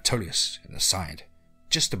 striking Anatolius in the side,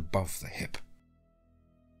 just above the hip.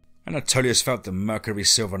 Anatolius felt the mercury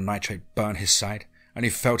silver nitrate burn his side, and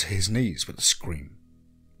he fell to his knees with a scream.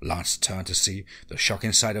 Lance turned to see the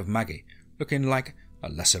shocking sight of Maggie, looking like a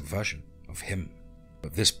lesser version of him.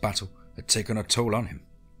 But this battle had taken a toll on him,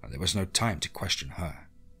 and there was no time to question her.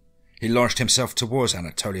 He launched himself towards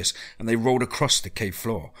Anatolius, and they rolled across the cave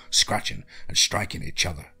floor, scratching and striking each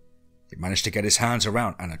other. He managed to get his hands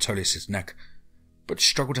around Anatolius' neck, but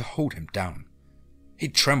struggled to hold him down. He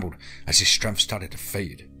trembled as his strength started to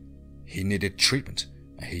fade. He needed treatment,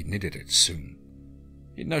 and he needed it soon.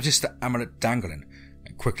 He noticed the amulet dangling,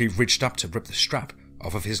 and quickly reached up to rip the strap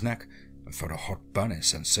off of his neck, and felt a hot burning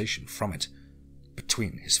sensation from it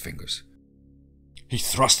between his fingers. He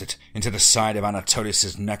thrust it into the side of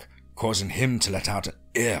Anatolius' neck, causing him to let out an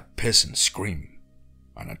ear-piercing scream.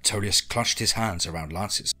 Anatolius clutched his hands around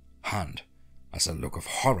Lance's hand as a look of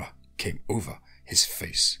horror came over his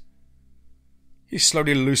face. He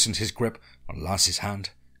slowly loosened his grip on Lance's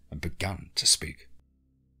hand and began to speak.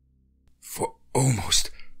 "For almost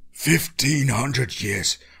 1,500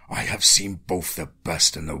 years, I have seen both the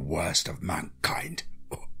best and the worst of mankind.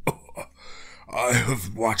 I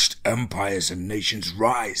have watched empires and nations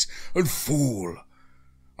rise and fall.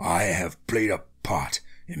 I have played a part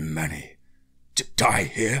in many. To die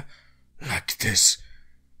here, like this,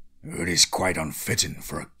 it is quite unfitting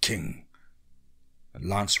for a king." And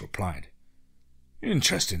Lance replied,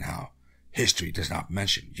 "Interesting how history does not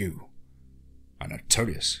mention you."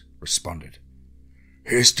 Anatolius responded,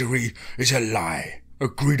 "History is a lie,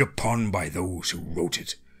 agreed upon by those who wrote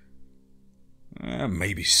it."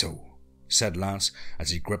 "Maybe so," said Lance as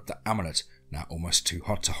he gripped the amulet, now almost too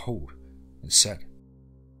hot to hold, and said,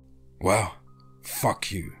 "Well,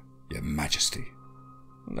 fuck you, your majesty,"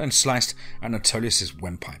 and then sliced Anatolius'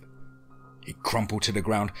 windpipe. He crumpled to the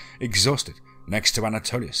ground, exhausted, next to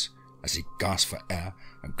Anatolius, as he gasped for air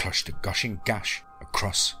and clutched a gushing gash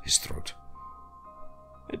across his throat.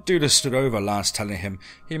 Duda stood over Lance, telling him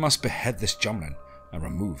he must behead this Jomlin and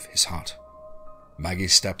remove his heart. Maggie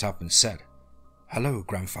stepped up and said, "Hello,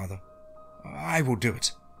 grandfather. I will do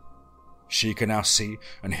it." She could now see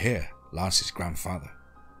and hear Lance's grandfather.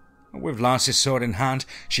 With Lance's sword in hand,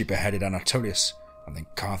 she beheaded Anatolius and then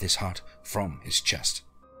carved his heart from his chest.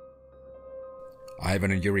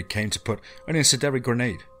 Ivan and Yuri came to put an incendiary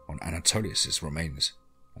grenade on Anatolius' remains,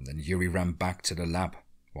 and then Yuri ran back to the lab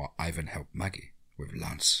while Ivan helped Maggie with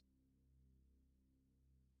Lance.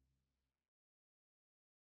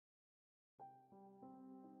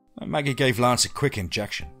 Maggie gave Lance a quick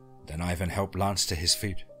injection, then Ivan helped Lance to his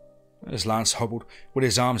feet. As Lance hobbled with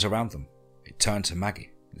his arms around them, he turned to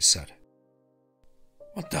Maggie and said,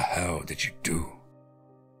 "What the hell did you do?"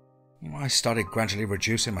 "I started gradually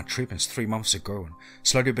reducing my treatments 3 months ago and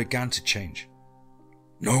slowly began to change."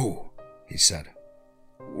 "No," he said.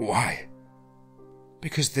 "Why?"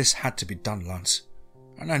 "Because this had to be done, Lance,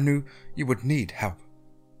 and I knew you would need help."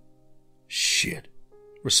 "Shit,"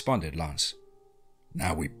 responded Lance.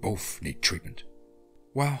 "Now we both need treatment."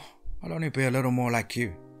 "Well, I'll only be a little more like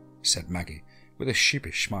you," said Maggie with a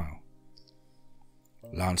sheepish smile.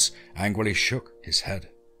 Lance angrily shook his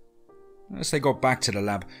head. As they got back to the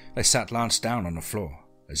lab, they sat Lance down on the floor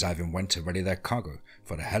as Ivan went to ready their cargo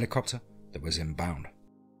for the helicopter that was inbound.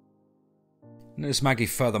 And as Maggie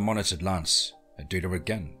further monitored Lance, a Duda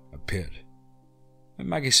again appeared. And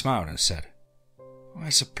Maggie smiled and said,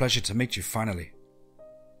 "It's a pleasure to meet you finally."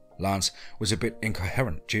 Lance was a bit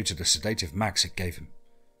incoherent due to the sedative Max it gave him.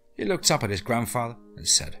 He looked up at his grandfather and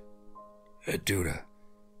said, "Duda,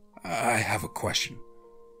 I have a question.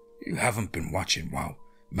 You haven't been watching while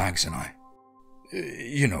Mags and I...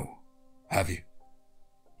 have you?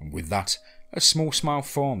 And with that, a small smile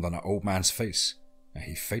formed on the old man's face, and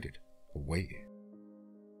he faded away.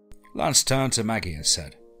 Lance turned to Maggie and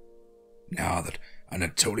said, "Now that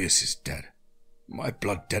Anatolius is dead, my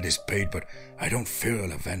blood debt is paid, but I don't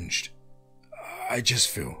feel avenged. I just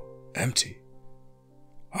feel empty.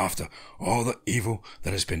 After all the evil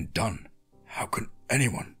that has been done, how can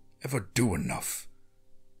anyone ever do enough?"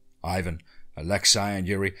 Ivan, Alexei and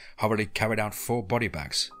Yuri hurriedly carried out 4 body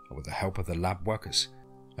bags with the help of the lab workers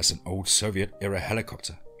as an old Soviet-era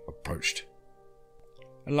helicopter approached.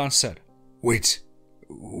 And Lance said, "Wait,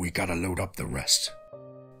 we gotta load up the rest."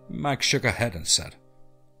 Mag shook her head and said,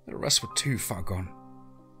 "The rest were too far gone.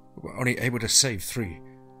 We were only able to save 3,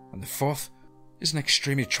 and the 4th is an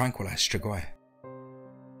extremely tranquilized Strigoi."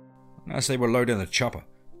 And as they were loading the chopper,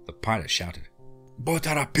 the pilot shouted,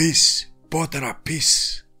 "Botarapis!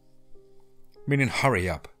 Botarapis!" meaning hurry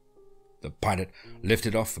up. The pilot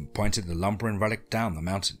lifted off and pointed the lumbering relic down the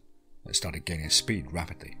mountain and started gaining speed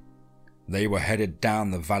rapidly. They were headed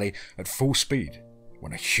down the valley at full speed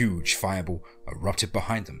when a huge fireball erupted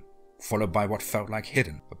behind them, followed by what felt like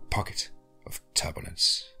hidden a pocket of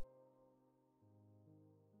turbulence.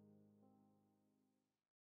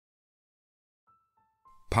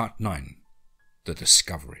 Part 9. The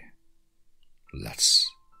Discovery. Let's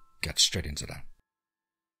get straight into that.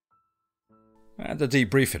 At the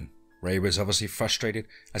debriefing, Ray was obviously frustrated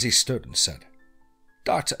as he stood and said,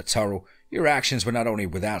 "Dr. Ataro, your actions were not only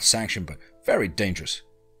without sanction but very dangerous.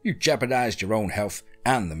 You jeopardized your own health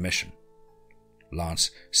and the mission." Lance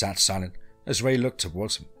sat silent as Ray looked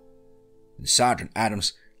towards him. "And Sergeant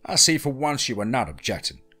Adams, I see for once you were not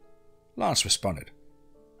objecting." Lance responded,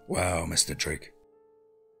 "Well, Mr. Drake,"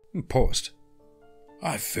 and paused.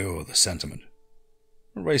 "I feel the sentiment."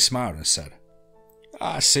 Ray smiled and said,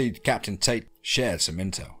 "I see Captain Tate shared some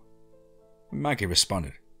intel." Maggie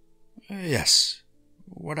responded, "Yes,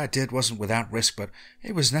 what I did wasn't without risk, but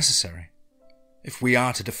it was necessary. If we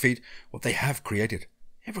are to defeat what they have created,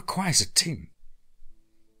 it requires a team."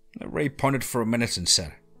 Ray pondered for a minute and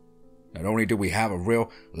said, "Not only do we have a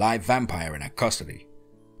real live vampire in our custody,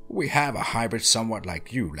 we have a hybrid somewhat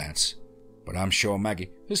like you, Lance, but I'm sure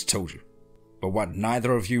Maggie has told you. But what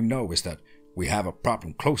neither of you know is that we have a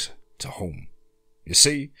problem closer to home. You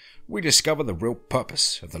see, we discovered the real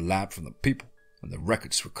purpose of the lab from the people and the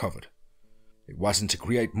records recovered. It wasn't to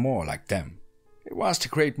create more like them. It was to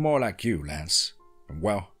create more like you, Lance. And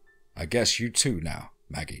well, I guess you too now,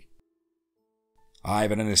 Maggie.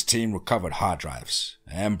 Ivan and his team recovered hard drives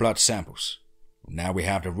and blood samples. Now we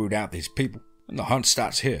have to root out these people, and the hunt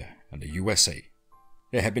starts here in the USA.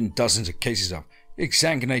 There have been dozens of cases of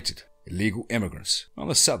exsanguinated illegal immigrants on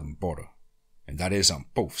the southern border, and that is on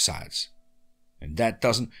both sides. And that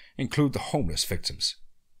doesn't include the homeless victims.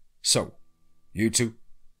 So, you two,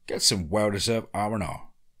 get some well-deserved R&R.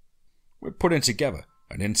 We're putting together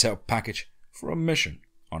an intel package for a mission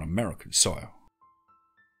on American soil."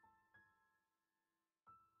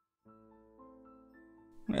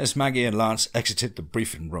 As Maggie and Lance exited the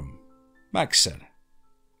briefing room, Mag said,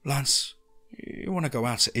 "Lance, you want to go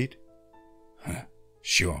out to eat?"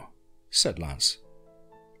 "Sure," said Lance.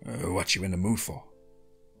 "What you in the mood for?"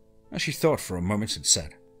 And she thought for a moment and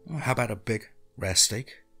said, "How about a big, rare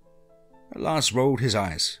steak?" Lance rolled his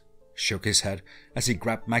eyes, shook his head as he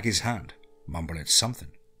grabbed Maggie's hand, mumbling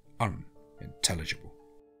something unintelligible.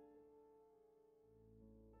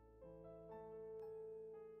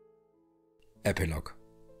 Epilogue.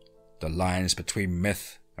 The lines between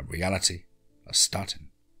myth and reality are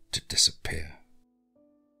starting to disappear.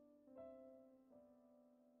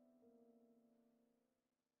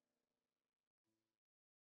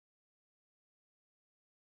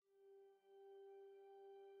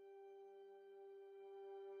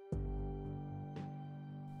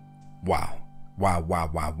 Wow.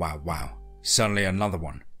 Suddenly another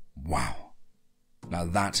one. Wow. Now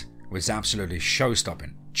that was absolutely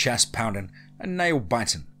show-stopping, chest-pounding, and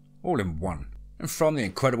nail-biting, all in one. And from the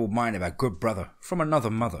incredible mind of our good brother from another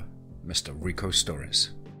mother, Mr. RICOstories.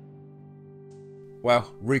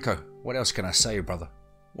 Well, Rico, what else can I say, brother?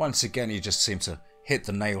 Once again, you just seem to hit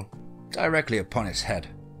the nail directly upon its head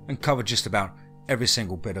and cover just about every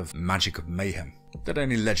single bit of magic of mayhem that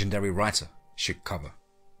any legendary writer should cover.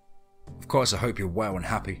 Of course, I hope you're well and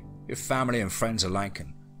happy, your family and friends alike,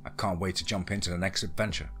 and I can't wait to jump into the next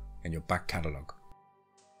adventure in your back catalogue.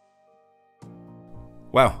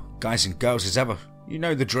 Well, guys and girls as ever, you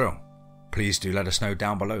know the drill. Please do let us know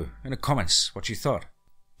down below in the comments what you thought.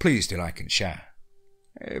 Please do like and share.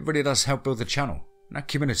 It really does help build the channel and our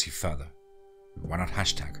community further. Why not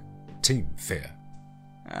hashtag TeamFEAR,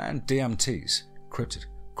 and DMT's Cryptid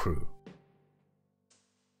crew.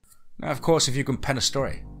 Now, of course, if you can pen a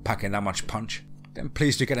story packing that much punch, then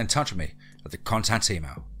please do get in touch with me at the contact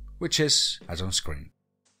email, which is, as on screen,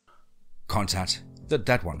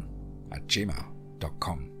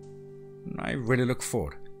 contactthedeadone@gmail.com. I really look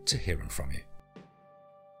forward to hearing from you.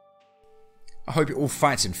 I hope you're all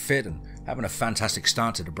fighting fit and having a fantastic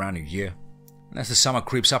start to the brand new year. And as the summer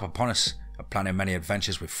creeps up upon us, I'm planning many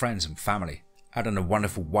adventures with friends and family out in the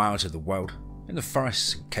wonderful wilds of the world, in the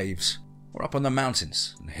forests and caves, or up on the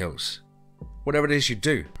mountains and hills. Whatever it is you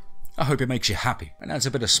do, I hope it makes you happy and adds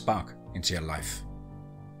a bit of spark into your life.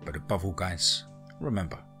 But above all, guys,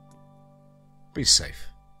 remember, be safe,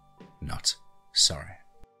 not sorry.